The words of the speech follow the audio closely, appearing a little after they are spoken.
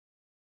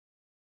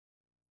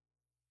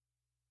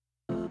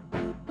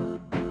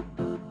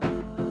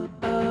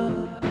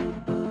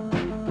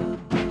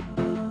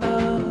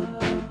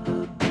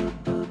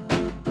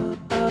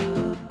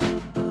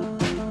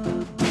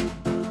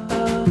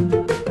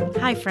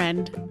Hi,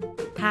 friend.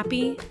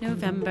 Happy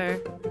November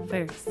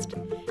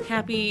 1st.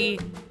 Happy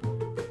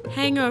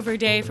hangover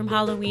day from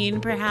Halloween,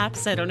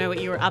 perhaps. I don't know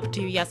what you were up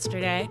to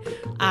yesterday.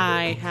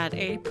 I had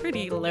a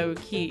pretty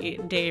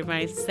low-key day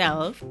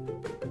myself.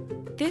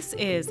 This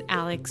is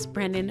Alex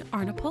Brennan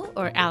Arnapol,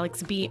 or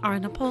Alex B.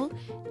 Arnapol,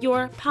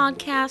 your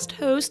podcast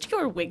host,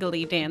 your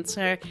wiggly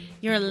dancer,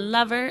 your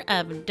lover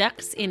of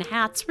ducks in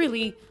hats,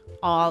 really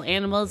all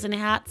animals in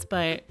hats,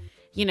 but,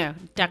 you know,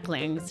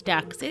 ducklings,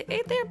 ducks,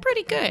 they're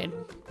pretty good.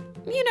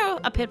 You know,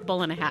 a pit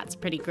bull in a hat's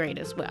pretty great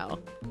as well.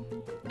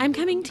 I'm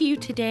coming to you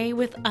today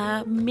with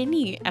a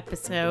mini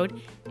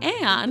episode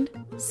and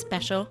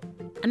special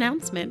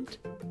announcement.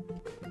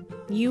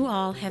 You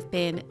all have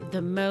been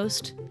the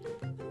most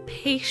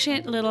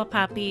patient little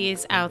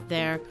puppies out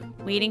there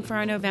waiting for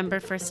our November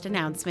 1st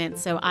announcement,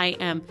 so I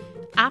am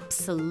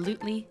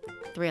absolutely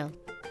thrilled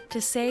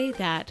to say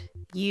that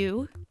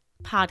you,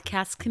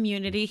 podcast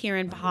community here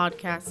in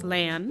podcast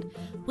land,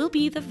 will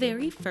be the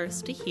very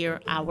first to hear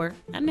our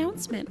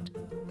announcement.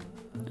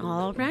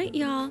 All right,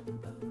 y'all.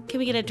 Can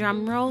we get a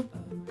drum roll?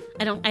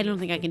 I don't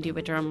think I can do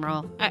a drum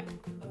roll.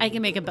 I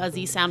can make a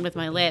buzzy sound with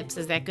my lips.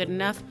 Is that good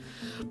enough?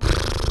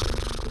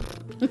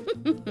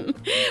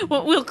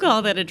 Well, we'll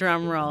call that a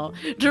drum roll.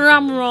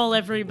 Drum roll,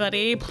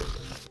 everybody.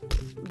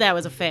 That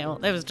was a fail.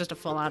 That was just a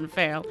full-on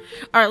fail.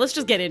 All right, let's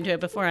just get into it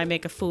before I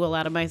make a fool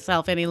out of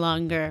myself any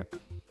longer.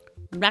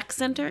 Rec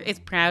Center is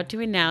proud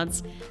to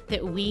announce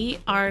that we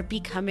are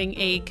becoming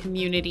a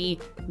community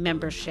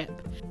membership.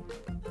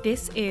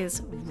 This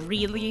is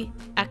really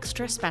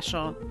extra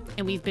special,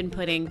 and we've been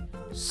putting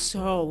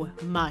so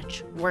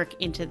much work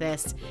into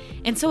this.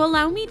 And so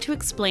allow me to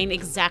explain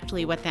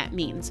exactly what that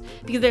means,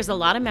 because there's a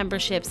lot of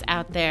memberships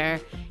out there,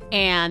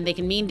 and they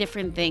can mean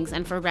different things.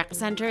 And for Rec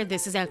Center,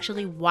 this is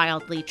actually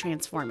wildly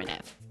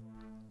transformative.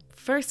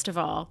 First of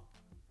all,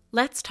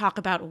 let's talk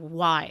about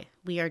why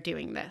we are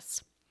doing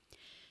this.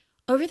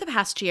 Over the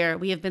past year,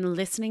 we have been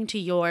listening to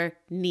your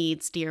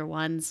needs, dear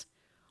ones.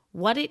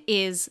 What it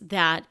is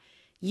that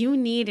you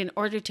need in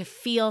order to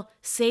feel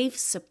safe,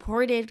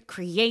 supported,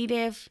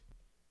 creative.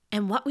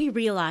 And what we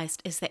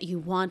realized is that you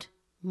want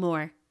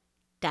more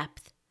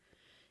depth.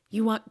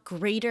 You want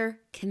greater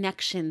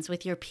connections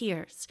with your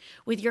peers,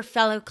 with your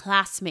fellow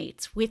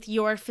classmates, with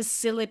your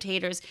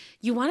facilitators.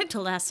 You want it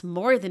to last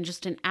more than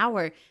just an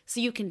hour so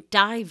you can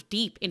dive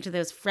deep into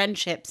those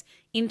friendships,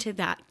 into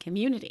that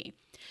community.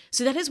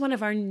 So that is one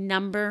of our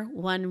number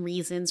one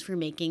reasons for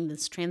making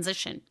this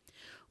transition.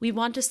 We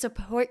want to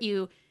support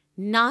you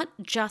not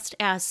just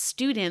as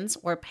students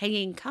or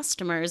paying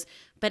customers,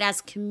 but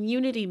as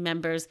community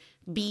members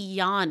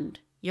beyond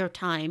your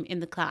time in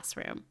the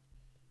classroom.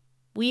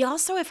 We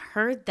also have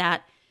heard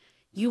that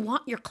you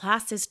want your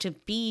classes to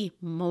be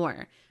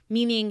more,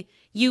 meaning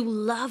you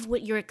love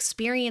what you're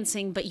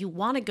experiencing, but you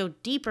want to go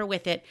deeper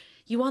with it.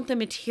 You want the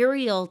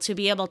material to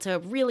be able to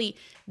really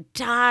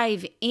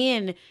dive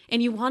in,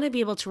 and you want to be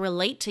able to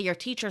relate to your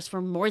teachers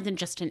for more than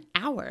just an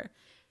hour.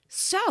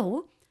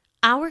 So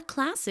our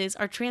classes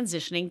are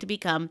transitioning to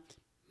become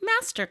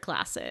master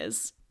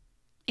classes.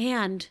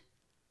 And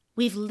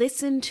we've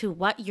listened to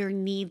what your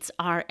needs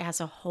are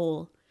as a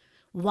whole,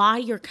 why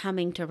you're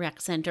coming to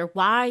Rec Center,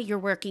 why you're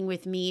working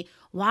with me,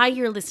 why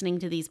you're listening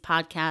to these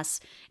podcasts.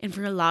 And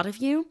for a lot of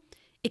you,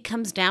 it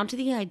comes down to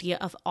the idea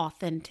of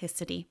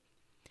authenticity.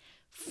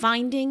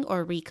 Finding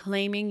or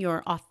reclaiming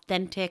your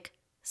authentic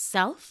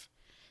self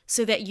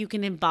so that you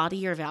can embody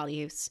your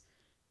values.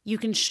 You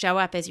can show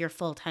up as your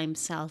full-time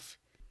self.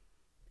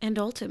 And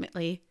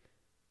ultimately,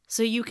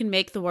 so you can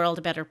make the world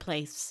a better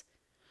place.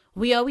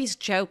 We always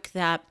joke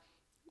that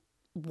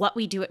what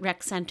we do at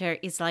Rec Center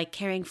is like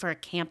caring for a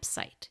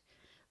campsite.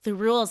 The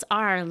rules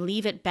are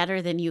leave it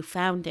better than you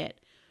found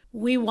it.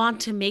 We want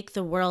to make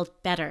the world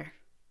better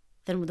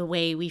than the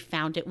way we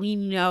found it. We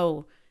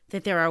know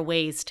that there are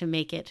ways to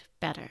make it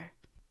better.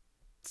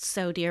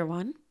 So, dear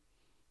one,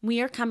 we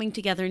are coming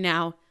together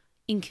now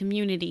in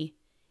community,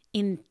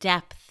 in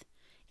depth,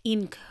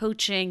 in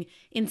coaching,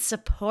 in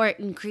support,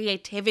 in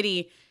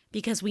creativity,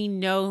 because we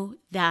know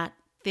that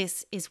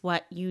this is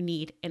what you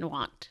need and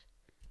want.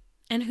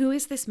 And who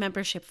is this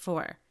membership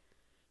for?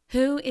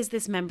 Who is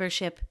this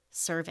membership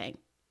serving?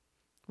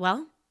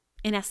 Well,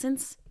 in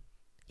essence,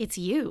 it's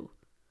you.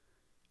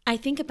 I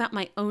think about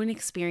my own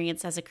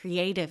experience as a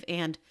creative,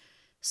 and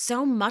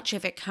so much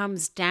of it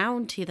comes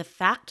down to the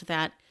fact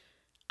that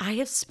I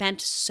have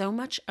spent so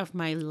much of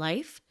my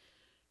life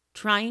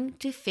trying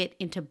to fit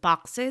into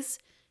boxes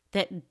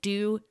that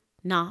do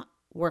not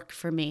work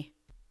for me.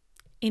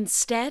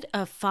 Instead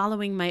of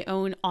following my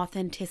own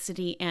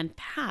authenticity and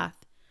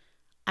path,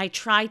 I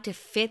tried to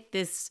fit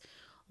this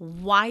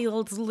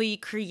wildly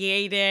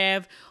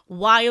creative,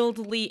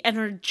 wildly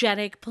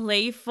energetic,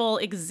 playful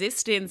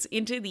existence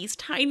into these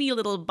tiny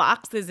little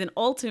boxes, and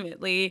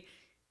ultimately,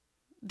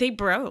 they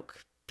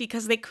broke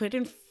because they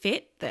couldn't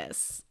fit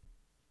this.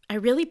 I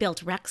really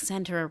built Rec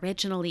Center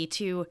originally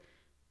to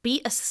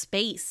be a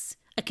space,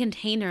 a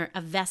container,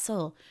 a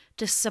vessel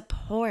to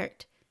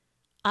support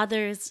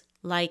others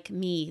like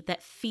me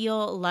that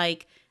feel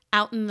like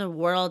out in the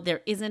world there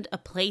isn't a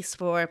place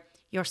for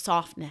your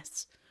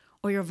softness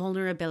or your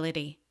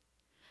vulnerability.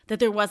 That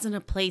there wasn't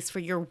a place for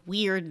your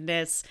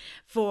weirdness,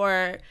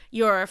 for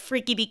your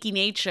freaky deaky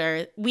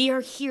nature. We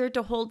are here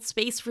to hold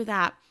space for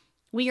that.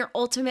 We are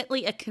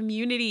ultimately a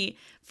community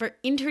for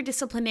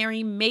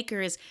interdisciplinary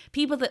makers,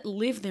 people that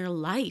live their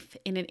life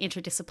in an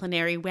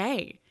interdisciplinary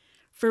way.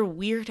 For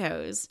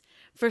weirdos,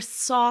 for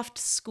soft,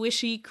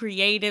 squishy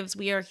creatives,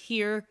 we are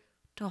here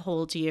to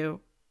hold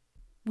you.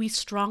 We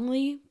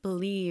strongly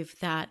believe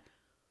that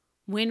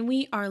when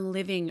we are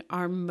living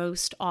our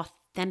most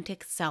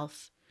authentic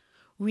self,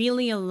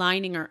 really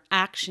aligning our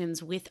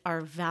actions with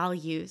our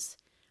values,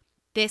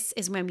 this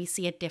is when we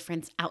see a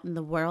difference out in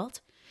the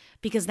world,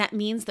 because that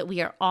means that we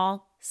are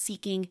all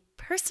seeking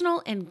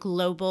personal and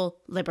global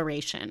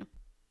liberation.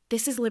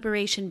 This is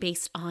liberation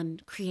based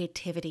on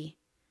creativity,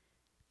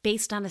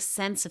 based on a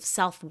sense of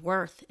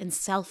self-worth and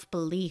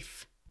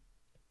self-belief.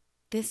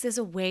 This is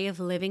a way of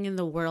living in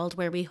the world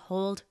where we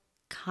hold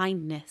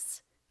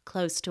kindness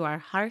close to our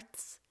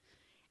hearts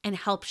and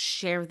help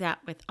share that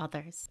with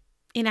others.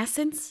 In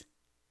essence,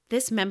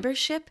 this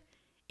membership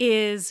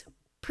is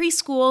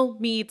preschool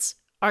meets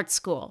art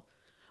school,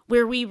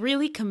 where we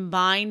really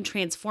combine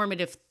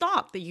transformative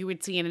thought that you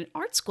would see in an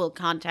art school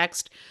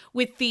context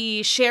with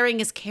the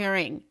sharing is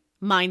caring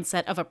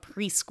mindset of a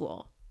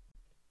preschool.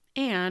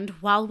 And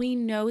while we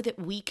know that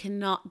we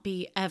cannot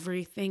be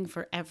everything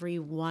for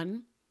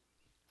everyone,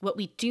 what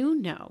we do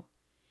know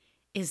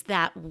is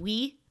that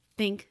we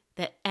think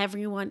that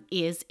everyone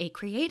is a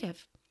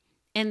creative,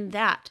 and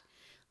that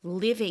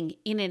living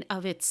in and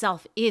of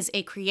itself is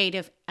a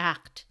creative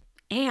act,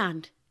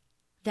 and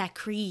that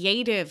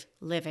creative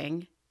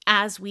living,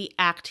 as we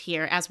act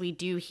here, as we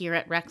do here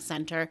at Rec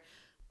Center,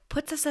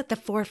 puts us at the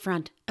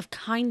forefront of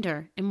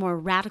kinder and more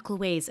radical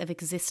ways of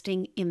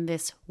existing in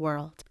this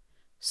world.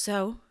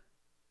 So,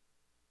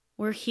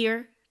 we're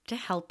here to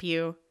help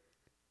you,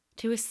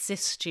 to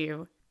assist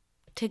you,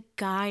 to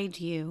guide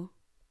you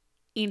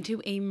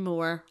into a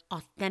more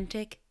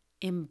authentic,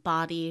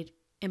 embodied,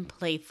 and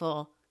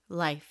playful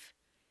life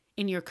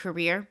in your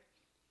career,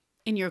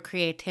 in your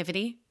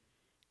creativity,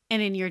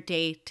 and in your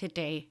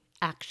day-to-day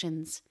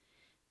actions.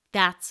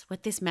 That's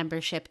what this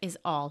membership is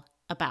all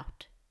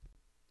about.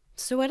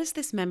 So what does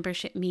this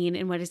membership mean,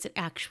 and what does it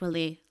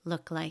actually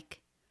look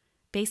like?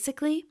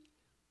 Basically,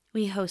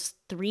 we host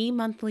 3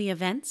 monthly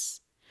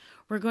events.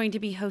 We're going to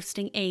be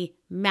hosting a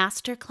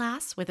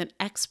masterclass with an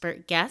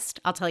expert guest.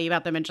 I'll tell you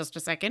about them in just a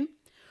second.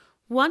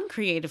 1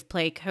 creative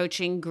play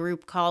coaching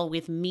group call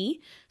with me.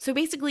 So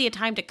basically a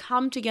time to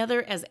come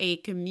together as a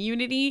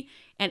community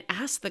and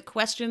ask the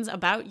questions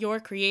about your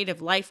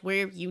creative life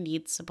where you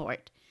need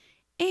support.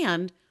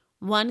 And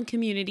 1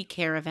 community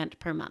care event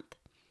per month.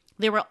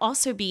 There will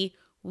also be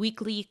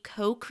weekly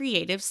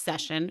co-creative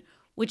session,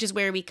 which is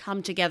where we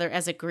come together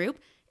as a group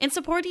and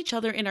support each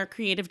other in our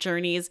creative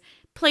journeys,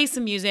 play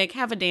some music,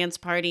 have a dance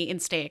party,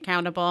 and stay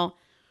accountable.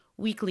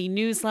 Weekly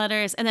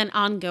newsletters, and then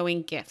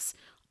ongoing gifts.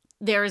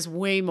 There is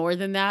way more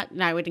than that,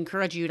 and I would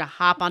encourage you to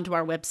hop onto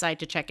our website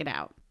to check it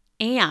out.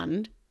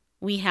 And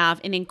we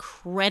have an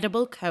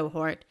incredible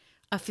cohort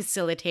of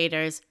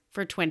facilitators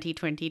for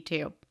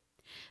 2022.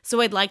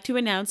 So I'd like to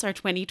announce our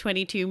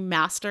 2022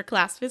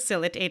 Masterclass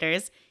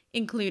facilitators,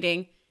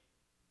 including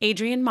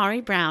Adrienne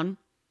Mari Brown,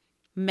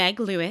 Meg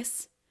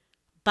Lewis,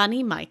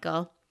 Bunny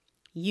Michael,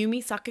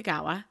 Yumi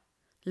Sakagawa,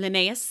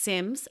 Linnea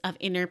Sims of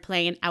Inner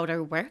Play and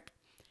Outer Work,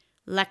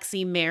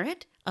 Lexi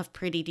Merritt of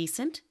Pretty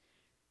Decent,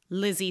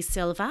 Lizzie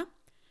Silva,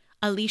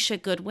 Alicia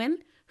Goodwin,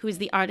 who is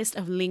the artist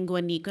of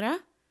Lingua Nigra,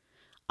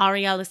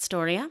 Ariel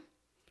Astoria,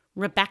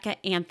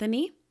 Rebecca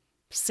Anthony,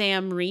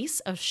 Sam Reese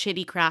of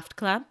Shitty Craft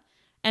Club,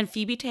 and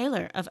Phoebe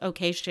Taylor of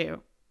OK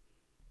Shoe.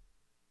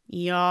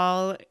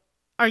 Y'all,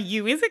 are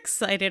you as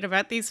excited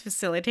about these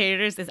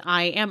facilitators as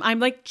I am? I'm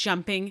like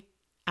jumping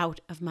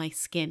out of my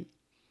skin.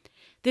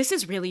 This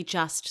is really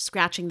just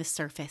scratching the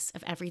surface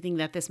of everything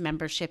that this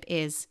membership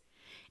is.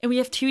 And we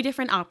have 2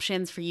 different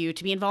options for you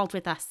to be involved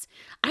with us.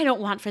 I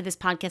don't want for this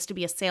podcast to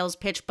be a sales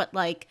pitch, but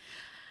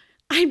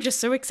I'm just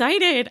so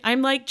excited.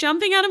 I'm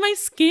jumping out of my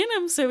skin.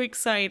 I'm so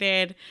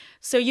excited.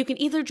 So you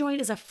can either join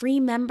as a free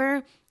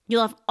member.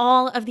 You'll have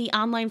all of the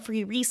online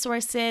free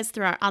resources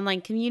through our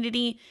online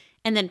community.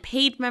 And then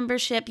paid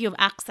membership, you have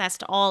access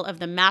to all of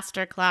the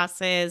master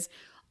classes,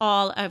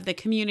 all of the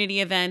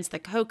community events, the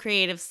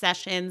co-creative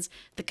sessions,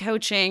 the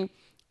coaching.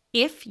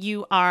 If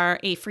you are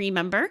a free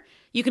member,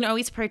 you can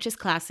always purchase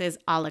classes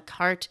a la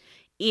carte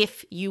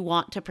if you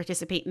want to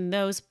participate in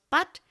those,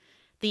 but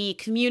the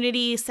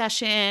community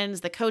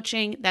sessions, the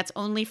coaching, that's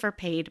only for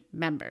paid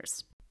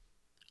members.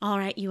 All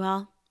right, you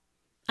all,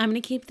 I'm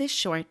going to keep this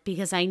short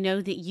because I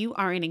know that you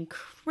are an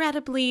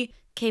incredibly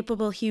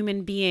capable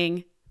human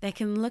being that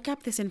can look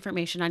up this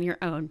information on your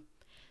own.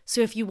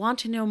 So if you want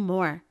to know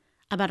more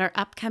about our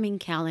upcoming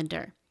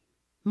calendar,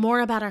 more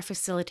about our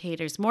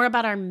facilitators, more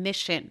about our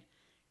mission,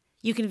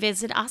 you can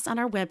visit us on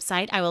our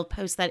website. I will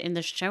post that in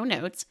the show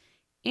notes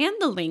and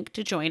the link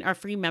to join our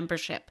free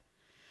membership.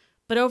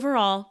 But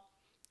overall,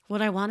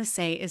 what I want to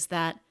say is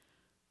that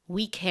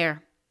we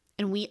care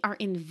and we are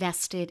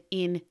invested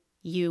in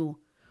you.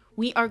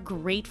 We are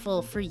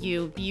grateful for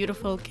you,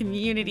 beautiful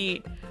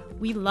community.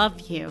 We love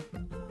you,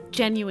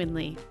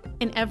 genuinely,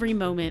 in every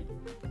moment.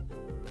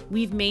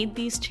 We've made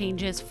these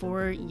changes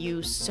for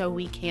you so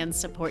we can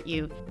support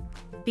you,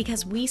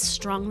 because we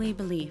strongly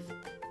believe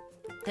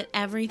that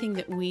everything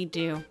that we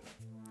do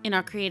in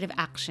our creative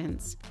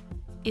actions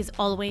is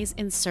always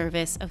in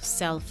service of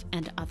self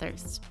and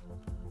others.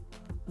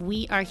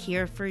 We are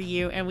here for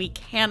you, and we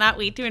cannot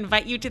wait to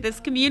invite you to this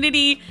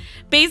community.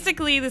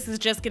 Basically, this is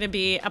just going to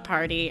be a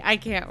party. I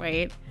can't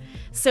wait.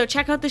 So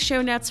check out the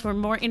show notes for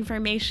more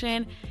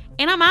information.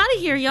 And I'm out of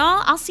here,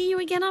 y'all. I'll see you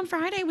again on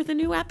Friday with a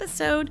new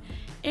episode,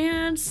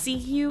 and see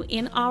you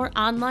in our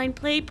online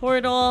play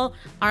portal,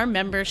 our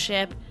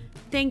membership.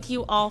 Thank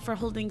you all for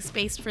holding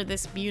space for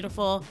this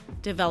beautiful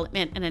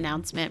development and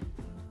announcement.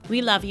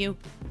 We love you.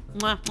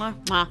 Mwah,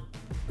 mwah, mwah.